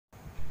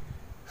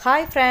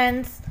Hi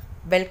friends,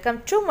 welcome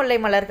to முல்லை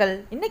மலர்கள்.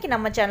 இன்றைக்கி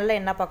நம்ம சேனலில்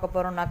என்ன பார்க்க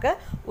போகிறோம்னாக்க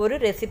ஒரு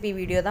ரெசிபி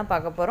வீடியோ தான்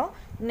பார்க்க போகிறோம்.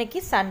 இன்றைக்கி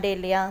சண்டே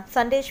இல்லையா,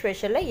 சண்டே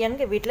ஸ்பெஷலில்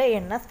எங்கள் வீட்டில்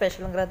என்ன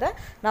ஸ்பெஷலுங்கிறத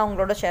நான்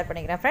உங்களோட ஷேர்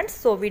பண்ணிக்கிறேன் ஃப்ரெண்ட்ஸ்.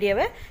 ஸோ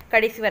வீடியோவை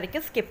கடைசி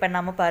வரைக்கும் ஸ்கிப்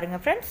பண்ணாமல்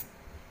பாருங்கள் ஃப்ரெண்ட்ஸ்.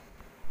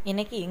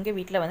 இன்றைக்கி எங்கள்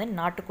வீட்டில் வந்து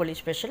நாட்டுக்கோழி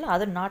ஸ்பெஷல்,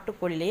 அது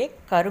நாட்டுக்கோழிலேயே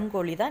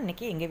கருங்கோழி தான்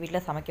இன்றைக்கி எங்கள்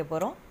வீட்டில் சமைக்க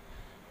போகிறோம்.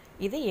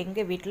 இது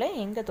எங்கள் வீட்டில்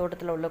எங்கள்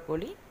தோட்டத்தில் உள்ள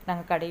கோழி,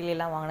 நாங்கள்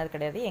கடையிலெலாம் வாங்கினது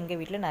கிடையாது. எங்கள்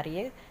வீட்டில்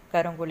நிறைய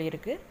கருங்கோழி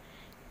இருக்குது.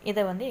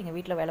 இதை வந்து எங்கள்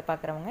வீட்டில் வேலை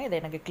பார்க்குறவங்க இதை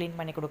எனக்கு க்ளீன்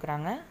பண்ணி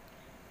கொடுக்குறாங்க.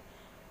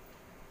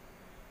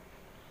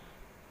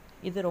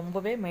 இது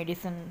ரொம்பவே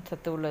மெடிசன்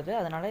சத்து உள்ளது,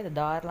 அதனால் இது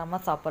தாராளமாக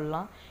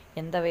சாப்பிட்லாம்.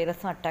 எந்த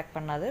வைரஸும் அட்டாக்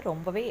பண்ணாது.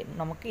 ரொம்பவே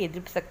நமக்கு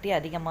எதிர்ப்பு சக்தி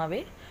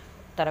அதிகமாகவே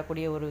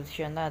தரக்கூடிய ஒரு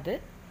விஷயந்தான் அது.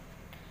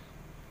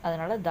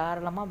 அதனால்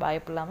தாராளமாக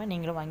பயப்படாமல்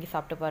நீங்களும் வாங்கி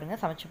சாப்பிட்டு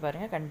பாருங்கள், சமைச்சு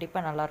பாருங்கள்,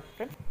 கண்டிப்பாக நல்லாயிருக்கும்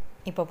ஃப்ரெண்ட்ஸ்.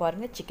 இப்போ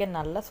பாருங்கள், சிக்கன்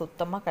நல்லா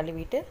சுத்தமாக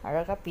கழுவிட்டு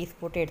அழகாக பீஸ்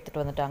போட்டு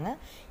எடுத்துகிட்டு வந்துட்டாங்க.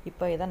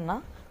 இப்போ இதை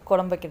நான்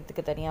குழம்பு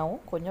வைக்கிறதுக்கு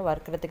தனியாகவும் கொஞ்சம்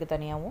வறுக்கிறதுக்கு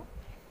தனியாகவும்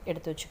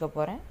எடுத்து வச்சுக்க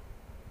போகிறேன்.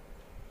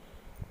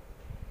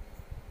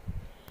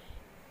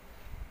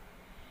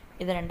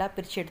 இதை ரெண்டாக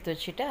பிரித்து எடுத்து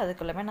வச்சுட்டு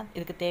அதுக்குள்ளே நான்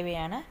இதுக்கு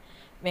தேவையான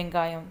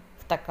வெங்காயம்,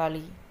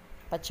 தக்காளி,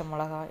 பச்சை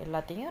மிளகாய்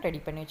எல்லாத்தையும்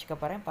ரெடி பண்ணி வச்சுக்க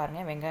போகிறேன்.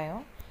 பாருங்கள்,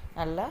 வெங்காயம்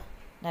நல்லா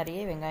நிறைய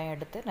வெங்காயம்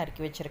எடுத்து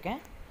நறுக்கி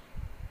வச்சுருக்கேன்.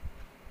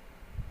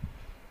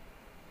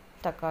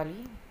 தக்காளி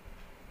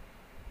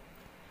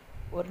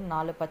ஒரு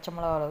 4 பச்சை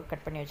மிளகா அளவு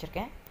கட் பண்ணி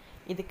வச்சுருக்கேன்.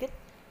 இதுக்கு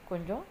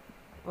கொஞ்சம்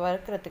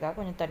வறுக்கிறதுக்காக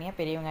கொஞ்சம் தனியாக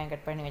பெரிய வெங்காயம்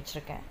கட் பண்ணி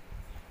வச்சுருக்கேன்.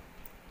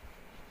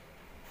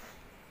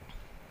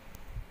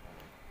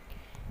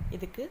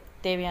 இதுக்கு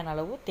தேவையான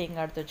அளவு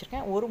தேங்காய் எடுத்து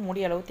வச்சுருக்கேன். ஒரு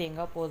மூடி அளவு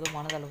தேங்காய்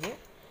போதுமானது அளவு.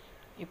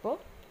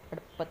 இப்போது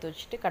அடுப்பு பற்ற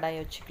வச்சுட்டு கடாயை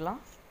வச்சுக்கலாம்.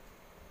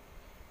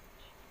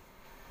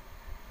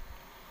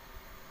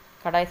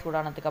 கடாய்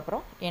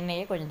சூடானதுக்கப்புறம்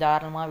எண்ணெயை கொஞ்சம்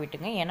தாராளமாக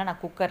விட்டுங்க. ஏன்னா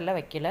நான் குக்கரில்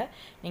வைக்கல,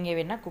 நீங்கள்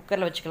வேணால்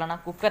குக்கரில் வச்சுக்கலாம்.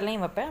 நான்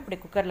குக்கர்லேயும் வைப்பேன்.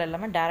 அப்படி குக்கரில்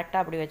இல்லாமல்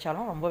டேரெக்டாக அப்படி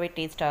வச்சாலும் ரொம்பவே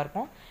டேஸ்ட்டாக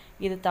இருக்கும்.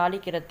 இது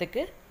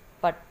தாளிக்கிறதுக்கு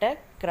பட்டை,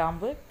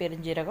 கிராம்பு,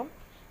 பெருஞ்சீரகம்,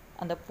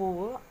 அந்த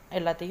பூவு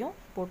எல்லாத்தையும்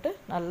போட்டு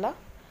நல்லா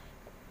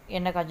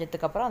எண்ணெய்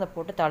காஞ்சதுக்கப்புறம் அதை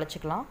போட்டு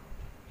தாளிச்சிக்கலாம்.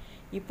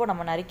 இப்போ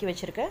நம்ம நறுக்கி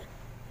வச்சுருக்க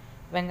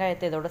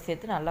வெங்காயத்தை இதோடு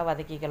சேர்த்து நல்லா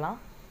வதக்கிக்கலாம்.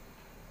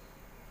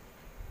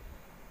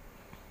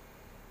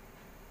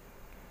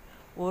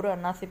 ஒரு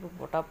அன்னாசிப்பூ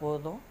போட்டால்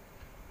போதும்.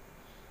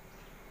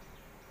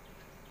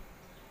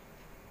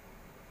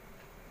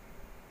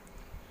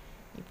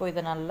 இப்போ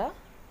இதை நல்லா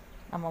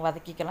நம்ம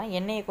வதக்கிக்கலாம்.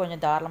 எண்ணெயை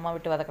கொஞ்சம் தாராளமாக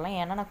விட்டு வதக்கலாம்.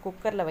 ஏன்னா நான்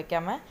குக்கரில்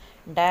வைக்காமல்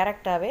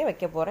டைரெக்டாகவே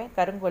வைக்க போகிறேன்.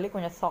 கருங்கோழி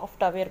கொஞ்சம்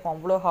சாஃப்டாகவே இருக்கும்,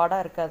 அவ்வளோ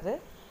ஹார்டாக இருக்காது.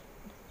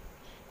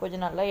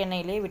 கொஞ்சம் நல்லா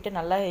எண்ணெயிலே விட்டு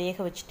நல்லா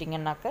வேக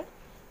வச்சிட்டிங்கன்னாக்க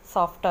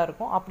சாஃப்டாக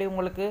இருக்கும். அப்படி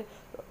உங்களுக்கு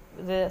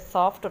இது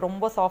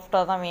ரொம்ப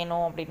சாஃப்டாக தான்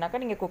வேணும்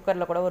அப்படின்னாக்கா நீங்கள்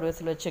குக்கரில் கூட ஒரு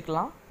விசில்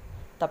வச்சுக்கலாம்,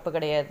 தப்பு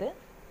கிடையாது.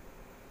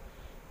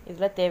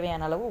 இதில்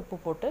தேவையான அளவு உப்பு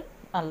போட்டு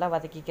நல்லா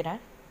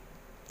வதக்கிக்கிறேன்.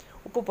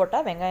 உப்பு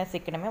போட்டால் வெங்காயம்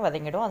சீக்கிரமே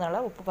வதங்கிடும்,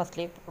 அதனால் உப்பு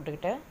ஃபஸ்ட்லேயே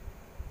போட்டுக்கிட்டேன்.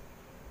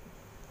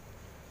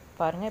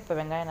 பாருங்கள், இப்போ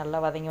வெங்காயம் நல்லா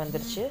வதங்கி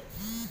வந்துருச்சு.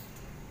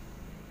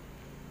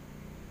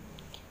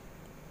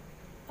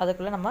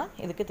 அதுக்குள்ளே நம்ம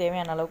இதுக்கு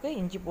தேவையான அளவுக்கு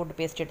இஞ்சி பூண்டு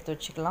பேஸ்ட் எடுத்து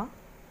வச்சுக்கலாம்.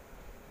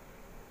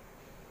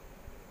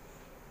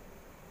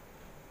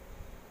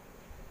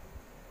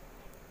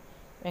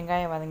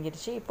 வெங்காயம்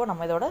வதங்கிடுச்சு. இப்போ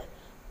நம்ம இதோட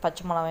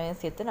பச்சை மிளகாயும்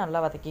சேர்த்து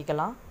நல்லா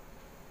வதக்கிக்கலாம்.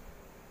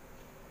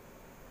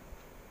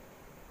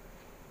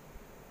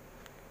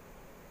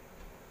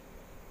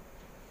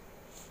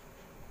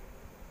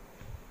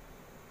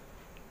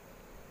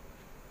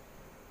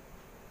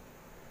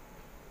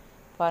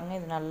 பாருங்கள்,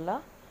 இது நல்லா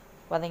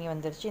வதங்கி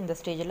வந்துருச்சு. இந்த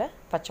ஸ்டேஜில்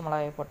பச்சை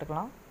மிளகாயை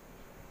போட்டுக்கலாம்.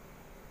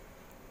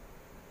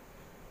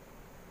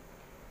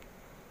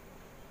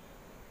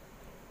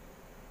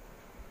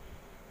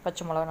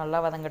 பச்சை மிளகா நல்லா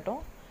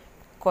வதங்கட்டும்.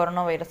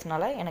 கொரோனா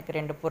வைரஸ்னால எனக்கு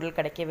 2 பொருள்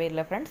கிடைக்கவே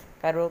இல்லை ஃப்ரெண்ட்ஸ்.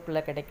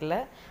 கருவேப்பிலை கிடைக்கல,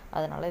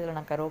 அதனால் இதில்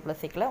நான் கருவேப்பிலை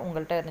சேர்க்கல.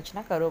 உங்கள்கிட்ட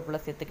இருந்துச்சுன்னா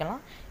கருவேப்பிலை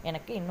சேர்த்துக்கலாம்.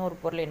 எனக்கு இன்னொரு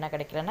பொருள் என்ன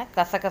கிடைக்கலன்னா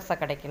கசகசா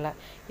கிடைக்கல.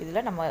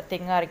 இதில் நம்ம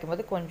தேங்காய் அரைக்கும்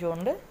போது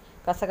கொஞ்சோண்டு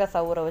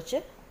கசகசா ஊற வச்சு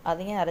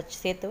அதையும்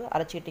சேர்த்து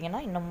அரைச்சிக்கிட்டிங்கன்னா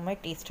இன்னுமே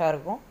டேஸ்ட்டாக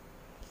இருக்கும்.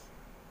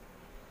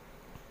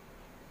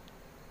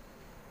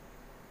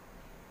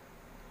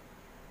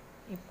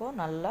 இப்போது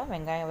நல்லா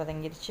வெங்காயம்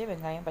வதங்கிடுச்சு.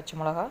 வெங்காயம், பச்சை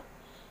மிளகா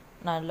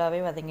நல்லாவே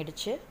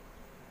வதங்கிடுச்சு.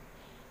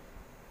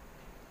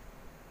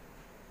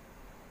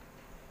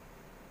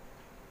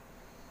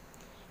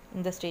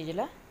 இந்த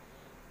ஸ்டேஜில்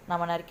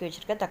நம்ம நறுக்கி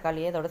வச்சுருக்க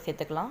தக்காளியை இதோட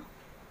சேர்த்துக்கலாம்.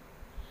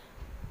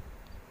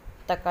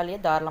 தக்காளியை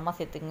தாராளமாக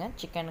சேர்த்துக்குங்க.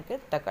 சிக்கனுக்கு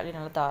தக்காளி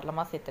நல்லா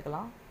தாராளமாக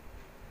சேர்த்துக்கலாம்.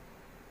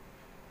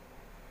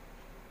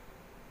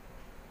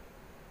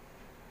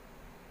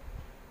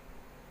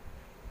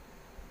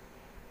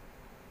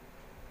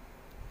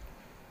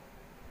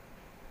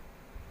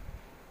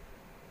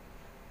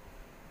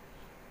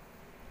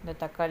 இந்த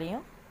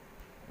தக்காளியும்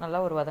நல்லா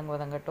ஒரு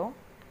வதங்கட்டும்.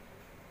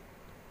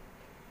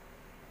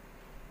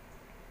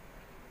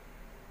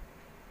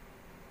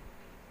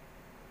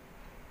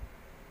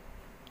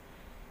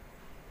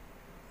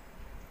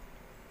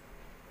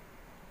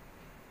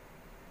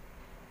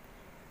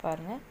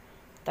 பாருங்கள்,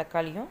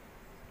 தக்காளியும்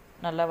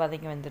நல்லா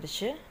வதங்கி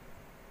வந்துடுச்சு.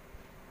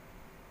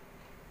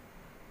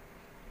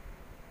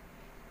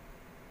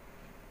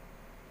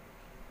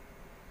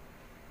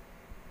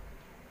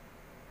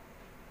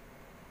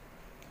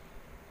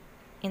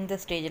 இந்த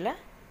ஸ்டேஜில்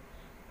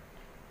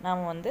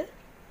நாம் வந்து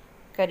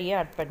கறியை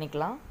ஆட்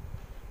பண்ணிக்கலாம்.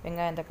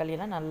 வெங்காயம்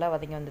தக்காளியெல்லாம் நல்லா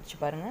வதங்கி வந்துடுச்சு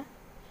பாருங்கள்.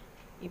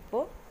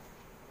 இப்போது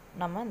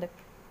நம்ம இந்த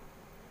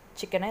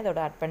சிக்கனை இதோட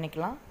ஆட்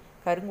பண்ணிக்கலாம்.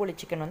 கருங்கோழி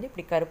சிக்கன் வந்து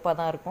இப்படி கருப்பாக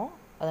தான் இருக்கும்,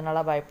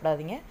 அதனால்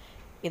பயப்படாதீங்க.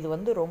 இது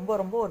வந்து ரொம்ப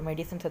ரொம்ப ஒரு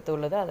மெடிசன் சத்து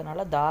உள்ளது,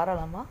 அதனால்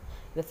தாராளமாக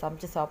இதை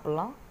சமைச்சு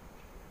சாப்பிட்லாம்.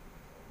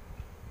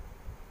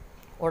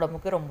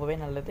 உடம்புக்கு ரொம்பவே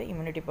நல்லது,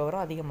 இம்யூனிட்டி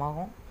பவரும்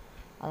அதிகமாகும்.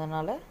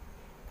 அதனால்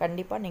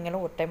கண்டிப்பாக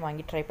நீங்களும் ஒரு டைம்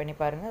வாங்கி ட்ரை பண்ணி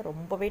பாருங்கள்.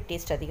 ரொம்பவே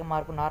டேஸ்ட் அதிகமாக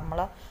இருக்கும்.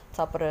 நார்மலாக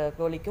சாப்பிட்ற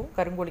கோழிக்கும்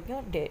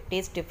கருங்கோழிக்கும்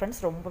டேஸ்ட்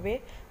டிஃப்ரென்ஸ் ரொம்பவே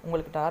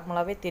உங்களுக்கு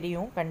நார்மலாகவே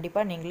தெரியும்.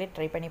 கண்டிப்பாக நீங்களே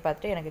ட்ரை பண்ணி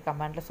பார்த்துட்டு எனக்கு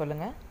கமெண்ட்டில்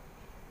சொல்லுங்கள்.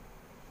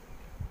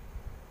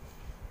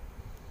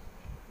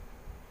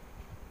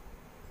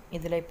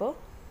 இதில்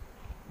இப்போது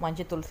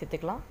மஞ்சத்தூள்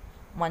சேர்த்துக்கலாம்.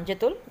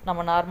 மஞ்சத்தூள்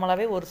நம்ம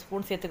நார்மலாகவே ஒரு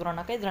ஸ்பூன்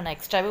சேர்த்துக்கிறோன்னாக்கா இதில் நான்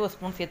எக்ஸ்ட்ராவே ஒரு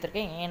ஸ்பூன்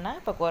சேர்த்துருக்கேன். ஏன்னா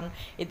இப்போ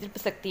எதிர்ப்பு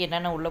சக்தி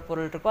என்னென்ன உள்ள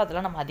பொருள் இருக்கோ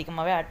அதெல்லாம் நம்ம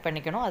அதிகமாகவே ஆட்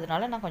பண்ணிக்கணும்.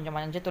 அதனால நான் கொஞ்சம்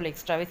மஞ்சத்தூள்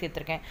எக்ஸ்ட்ராவே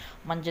சேர்த்துருக்கேன்.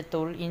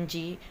 மஞ்சத்தூள்,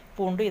 இஞ்சி,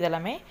 பூண்டு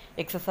இதெல்லாமே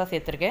எக்ஸஸாக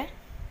சேர்த்துருக்கேன்.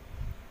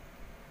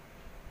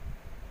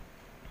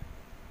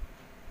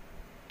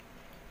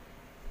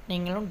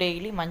 நீங்களும்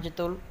டெய்லி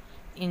மஞ்சத்தூள்,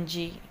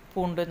 இஞ்சி,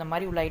 பூண்டு இந்த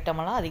மாதிரி உள்ள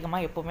ஐட்டமெல்லாம்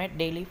அதிகமாக எப்போவுமே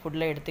டெய்லி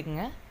ஃபுட்டில்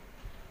எடுத்துக்கோங்க.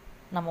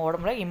 நம்ம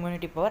உடம்புல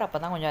இம்யூனிட்டி பவர் அப்போ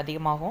தான் கொஞ்சம்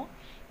அதிகமாகும்.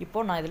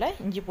 இப்போது நான் இதில்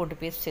இஞ்சி பூண்டு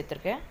பேஸ்ட்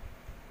சேர்த்துருக்கேன்.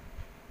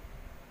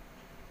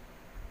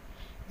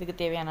 இதுக்கு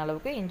தேவையான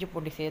அளவுக்கு இஞ்சி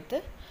பூண்டு சேர்த்து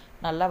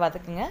நல்லா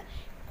வதக்குங்க.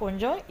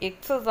 கொஞ்சம்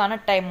எக்ஸஸான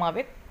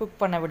டைமாகவே குக்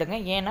பண்ண விடுங்க.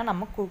 ஏன்னா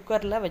நம்ம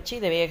குக்கரில் வச்சு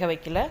இதை வேக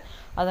வைக்கல,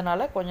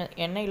 அதனால் கொஞ்சம்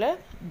எண்ணெயில்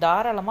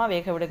தாராளமாக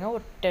வேக விடுங்க.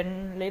 ஒரு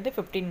 10லேருந்து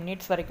 15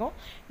 மினிட்ஸ் வரைக்கும்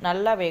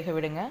நல்லா வேக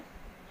விடுங்க.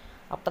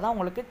 அப்போ தான்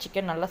உங்களுக்கு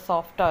சிக்கன் நல்லா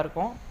சாஃப்டாக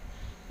இருக்கும்.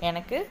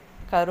 எனக்கு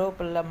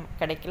கருவேப்பிலை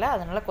கிடைக்கல,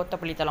 அதனால்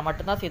கொத்தமல்லி தழை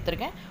மட்டும்தான்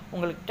சேர்த்துருக்கேன்.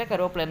 உங்கள்கிட்ட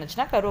கருவேப்பிலை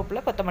இருந்துச்சுன்னா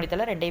கருவேப்பிலை, கொத்தமல்லி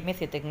தழை ரெண்டையுமே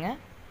சேர்த்துக்குங்க.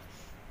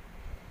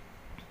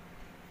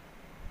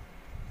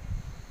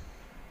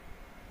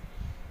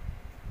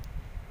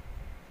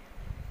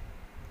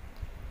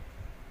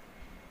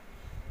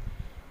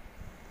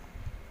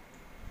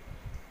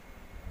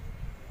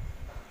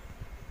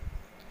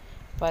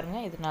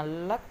 பாருங்கள், இது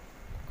நல்லா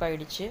குக்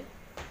ஆகிடுச்சு.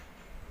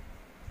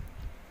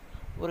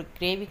 ஒரு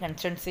கிரேவி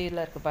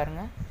கன்சிஸ்டன்சியில் இருக்குது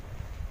பாருங்கள்.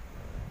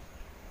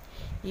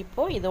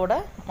 இப்போது இதோட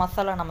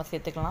மசாலா நம்ம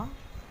சேர்த்துக்கலாம்.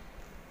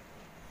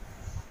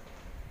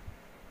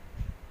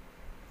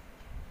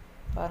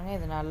 பாருங்கள்,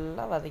 இது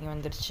நல்லா வதங்கி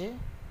வந்துடுச்சு.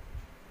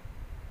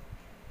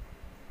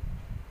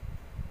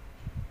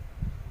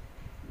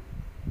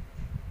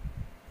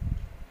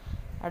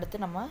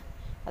 அடுத்து நம்ம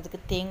அதுக்கு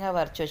தேங்காய்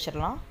அரைச்சி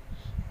வச்சிடலாம்.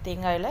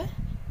 தேங்காயில்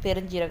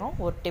பெருஞ்சீரகம்,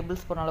 1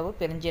 டேபிள் ஸ்பூன் அளவு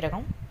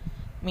பெருஞ்சீரகம்,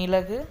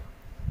 மிளகு,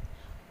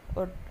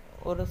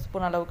 ஒரு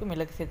ஸ்பூன் அளவுக்கு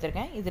மிளகு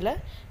சேர்த்துருக்கேன். இதில்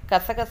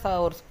கசகசா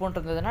 1 ஸ்பூன்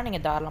இருந்ததுன்னா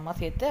நீங்கள் தாராளமாக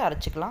சேர்த்து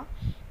அரைச்சிக்கலாம்.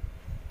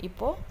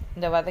 இப்போது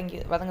இந்த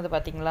வதங்குது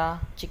பார்த்திங்களா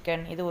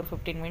சிக்கன், இது ஒரு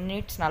 15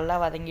 மினிட்ஸ் நல்லா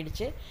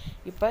வதங்கிடுச்சு.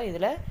 இப்போ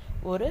இதில்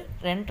ஒரு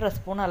 2.5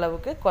 ஸ்பூன்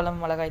அளவுக்கு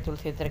குழம்பு மிளகாய்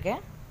தூள்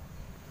சேர்த்துருக்கேன்.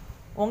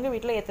 உங்கள்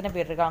வீட்டில் எத்தனை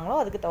பேர்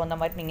இருக்காங்களோ அதுக்கு தகுந்த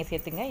மாதிரி நீங்கள்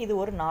சேர்த்துங்க. இது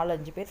ஒரு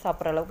 4-5 பேர்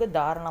சாப்பிட்ற அளவுக்கு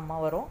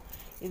தாராளமாக வரும்.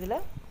 இதில்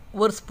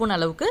 1 ஸ்பூன்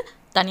அளவுக்கு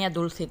தனியாக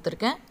தூள்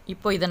சேர்த்துருக்கேன்.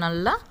 இப்போ இதை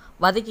நல்லா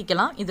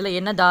வதக்கிக்கலாம். இதில்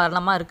எண்ணெய்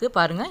தாராளமாக இருக்குது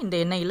பாருங்கள். இந்த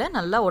எண்ணெயில்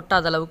நல்லா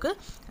ஒட்டாத அளவுக்கு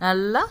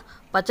நல்லா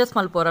பச்சை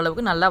ஸ்மெல் போகிற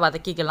அளவுக்கு நல்லா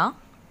வதக்கிக்கலாம்.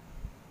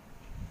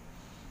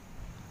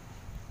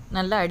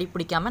 நல்லா அடி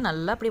பிடிக்காமல்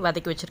நல்லா அப்படி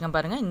வதக்கி வச்சுருக்கேன்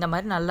பாருங்கள். இந்த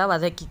மாதிரி நல்லா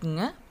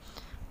வதக்கிக்குங்க.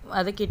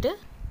 வதக்கிட்டு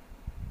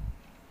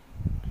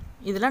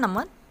இதில்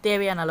நம்ம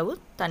தேவையான அளவு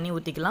தண்ணி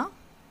ஊற்றிக்கலாம்.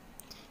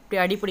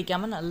 இப்படி அடி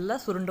பிடிக்காமல் நல்லா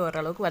சுருண்டு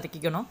வர அளவுக்கு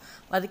வதக்கிக்கணும்.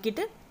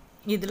 வதக்கிட்டு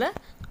இதில்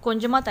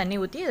கொஞ்சமாக தண்ணி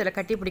ஊற்றி இதில்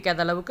கட்டி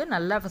பிடிக்காத அளவுக்கு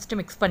நல்லா ஃபஸ்ட்டு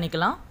மிக்ஸ்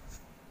பண்ணிக்கலாம்.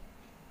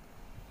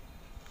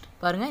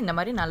 பாருங்கள், இந்த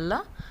மாதிரி நல்லா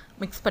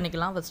மிக்ஸ்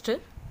பண்ணிக்கலாம். ஃபஸ்ட்டு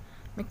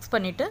மிக்ஸ்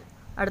பண்ணிவிட்டு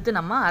அடுத்து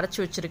நம்ம அரைச்சி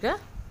வச்சுருக்க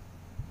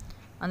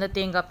அந்த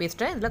தேங்காய்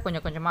பேஸ்ட்டை இதில்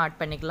கொஞ்சம் கொஞ்சமாக ஆட்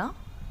பண்ணிக்கலாம்.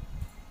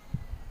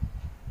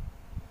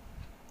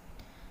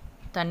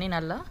 தண்ணி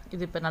நல்லா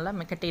இது இப்போ நல்லா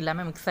கட்டி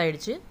இல்லாமல் மிக்ஸ்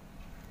ஆகிடுச்சு.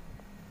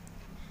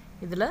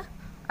 இதில்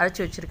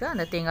அரைச்சி வச்சுருக்க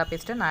அந்த தேங்காய்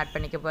பேஸ்ட்டை நான் ஆட்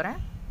பண்ணிக்க போகிறேன்.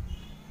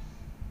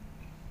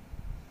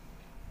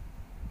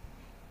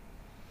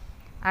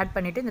 ஆட்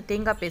பண்ணிவிட்டு இந்த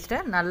தேங்காய் பேஸ்ட்டை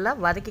நல்லா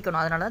வதக்கிக்கணும்.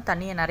 அதனால தான்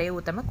தண்ணியை நிறைய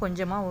ஊற்றாமல்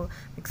கொஞ்சமாக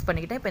மிக்ஸ்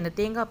பண்ணிக்கிட்டேன். இப்போ இந்த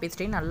தேங்காய்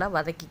பேஸ்ட்டையும் நல்லா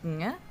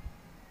வதக்கிக்குங்க.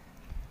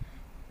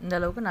 இந்த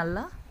அளவுக்கு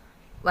நல்லா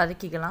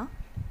வதக்கிக்கலாம்.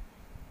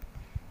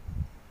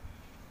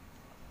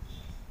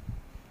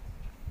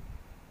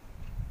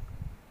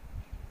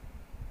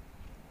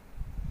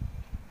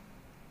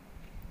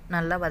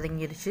 நல்லா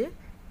வதங்கிடுச்சு.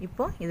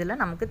 இப்போது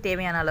இதில் நமக்கு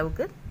தேவையான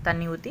அளவுக்கு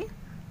தண்ணி ஊற்றி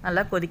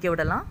நல்லா கொதிக்க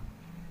விடலாம்.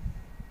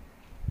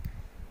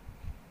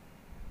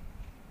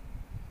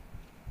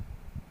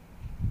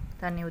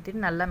 தண்ணி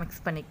ஊற்றிட்டு நல்லா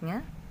மிக்ஸ் பண்ணிக்கோங்க.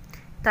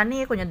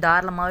 தண்ணியை கொஞ்சம்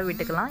தாராளமாகவே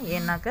விட்டுக்கலாம்.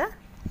 ஏன்னாக்க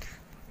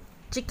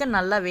சிக்கன்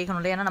நல்லா வேகணும்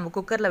இல்லை, ஏன்னா நம்ம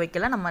குக்கரில்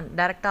வைக்கல, நம்ம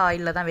டேரெக்டாக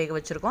ஆயிலில் தான் வேக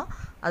வச்சுருக்கோம்.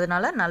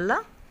 அதனால் நல்லா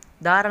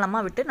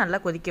தாராளமாக விட்டு நல்லா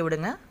கொதிக்க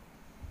விடுங்க.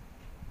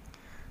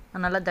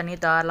 நல்லா தண்ணியை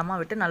தாராளமாக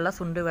விட்டு நல்லா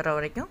சுண்டு வர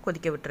வரைக்கும்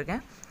கொதிக்க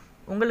விட்டுருக்கேன்.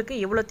 உங்களுக்கு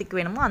எவ்வளோ திக்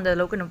வேணுமோ அந்த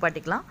அளவுக்கு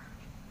நிப்பாட்டிக்கலாம்.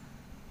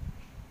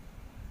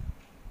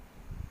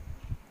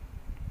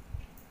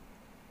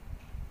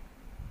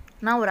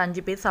 நான் ஒரு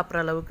 5 பேர்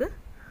சாப்பிட்ற அளவுக்கு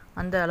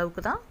அந்த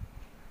அளவுக்கு தான்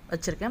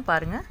வச்சுருக்கேன்.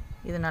 பாருங்கள்,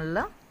 இது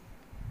நல்லா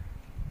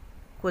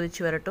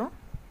கொதிச்சு வரட்டும்.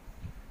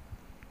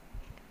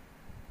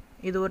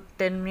 இது ஒரு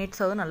 10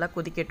 மினிட்ஸாவது நல்லா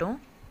கொதிக்கட்டும்.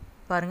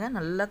 பாருங்கள்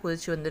நல்லா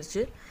கொதிச்சு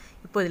வந்துருச்சு.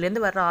 இப்போ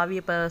இதுலேருந்து வர்ற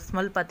ஆவியை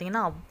ஸ்மெல்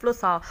பார்த்தீங்கன்னா அவ்வளோ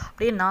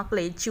அப்படியே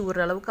நாக்கில் எச்சி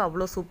ஊறுற அளவுக்கு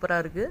அவ்வளோ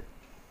சூப்பராக இருக்குது.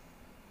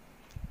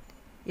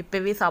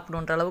 இப்போவே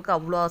சாப்பிடுன்ற அளவுக்கு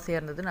அவ்வளோ ஆசையாக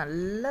இருந்தது.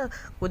 நல்லா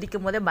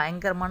கொதிக்கும் போதே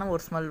பயங்கரமான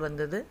ஒரு ஸ்மெல்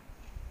வந்தது.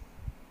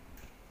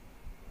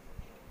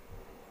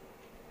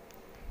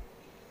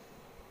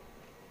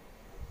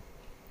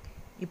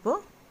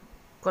 இப்போது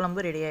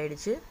குழம்பு ரெடி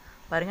ஆகிடுச்சு.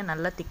 பாருங்கள்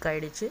நல்லா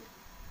திக்காயிடுச்சு.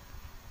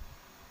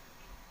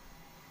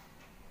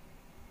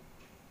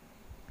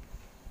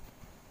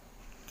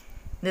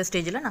 இந்த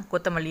ஸ்டேஜில் நான்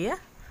கொத்தமல்லியை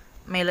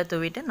மேலே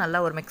தூவிட்டு நல்லா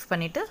ஒரு மிக்ஸ்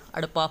பண்ணிவிட்டு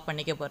அடுப்பு ஆஃப்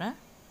பண்ணிக்க போகிறேன்.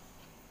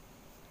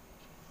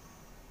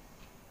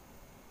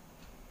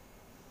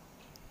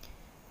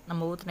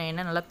 நம்ம ஊற்றின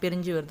எண்ணெய் நல்லா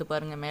பிரிஞ்சு வருது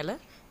பாருங்கள் மேலே.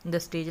 இந்த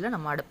ஸ்டேஜில்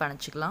நம்ம அடுப்பை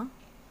அணைச்சிக்கலாம்.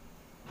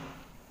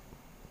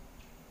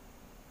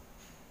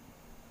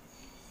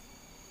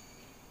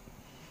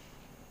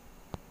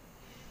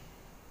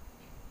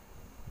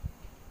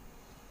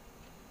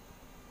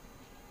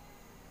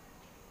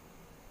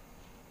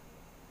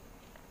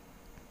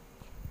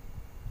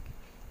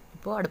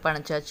 இப்போது அடுப்பு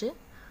அணைச்சாச்சு.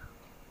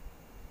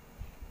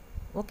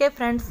 ஓகே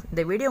ஃப்ரெண்ட்ஸ்,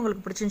 இந்த வீடியோ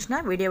உங்களுக்கு பிடிச்சிருந்துச்சுன்னா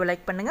வீடியோவை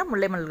லைக் பண்ணுங்கள்,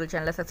 முல்லை மலர்கள்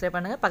சேனலை சப்ஸ்கிரைப்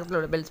பண்ணுங்கள், பக்கத்தில்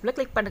உள்ள பெல் சிம்பிளை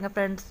கிளிக் பண்ணுங்கள்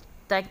friends.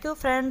 Thank you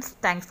friends,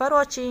 thanks for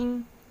வாட்சிங்.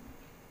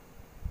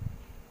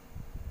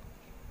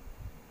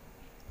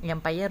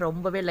 என் பையன்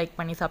ரொம்பவே லைக்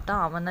பண்ணி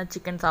சாப்பிட்டான். அவன் தான்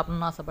சிக்கன்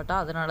சாப்பிட்ணுன்னு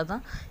ஆசைப்பட்டான். அதனால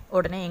தான்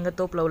உடனே எங்கள்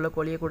தோப்பில் உள்ள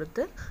கோழியை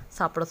கொடுத்து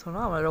சாப்பிட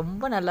சொன்னோம். அவன்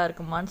ரொம்ப நல்லா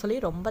இருக்குமான்னு சொல்லி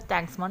ரொம்ப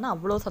தேங்க்ஸ்மான்னு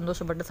அவ்வளோ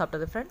சந்தோஷப்பட்டு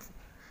சாப்பிட்டது ஃப்ரெண்ட்ஸ்.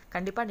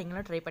 கண்டிப்பாக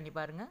நீங்களும் ட்ரை பண்ணி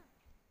பாருங்கள்.